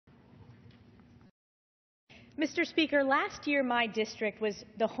Mr. Speaker, last year my district was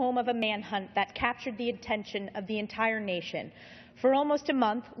the home of a manhunt that captured the attention of the entire nation. For almost a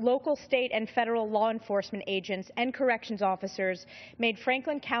month, local, state, and federal law enforcement agents and corrections officers made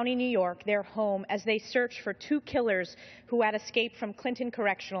Franklin County, New York, their home as they searched for two killers who had escaped from Clinton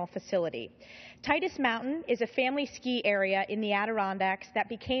Correctional Facility. Titus Mountain is a family ski area in the Adirondacks that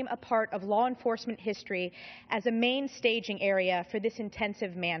became a part of law enforcement history as a main staging area for this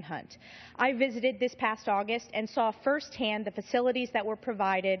intensive manhunt. I visited this past August and saw firsthand the facilities that were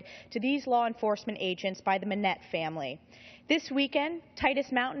provided to these law enforcement agents by the Manette family. This weekend,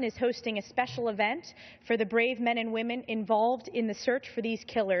 Titus Mountain is hosting a special event for the brave men and women involved in the search for these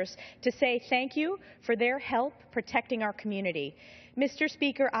killers to say thank you for their help protecting our community. Mr.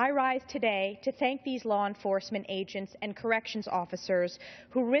 Speaker, I rise today to thank these law enforcement agents and corrections officers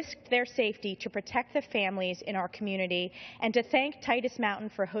who risked their safety to protect the families in our community, and to thank Titus Mountain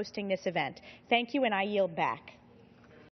for hosting this event. Thank you, and I yield back.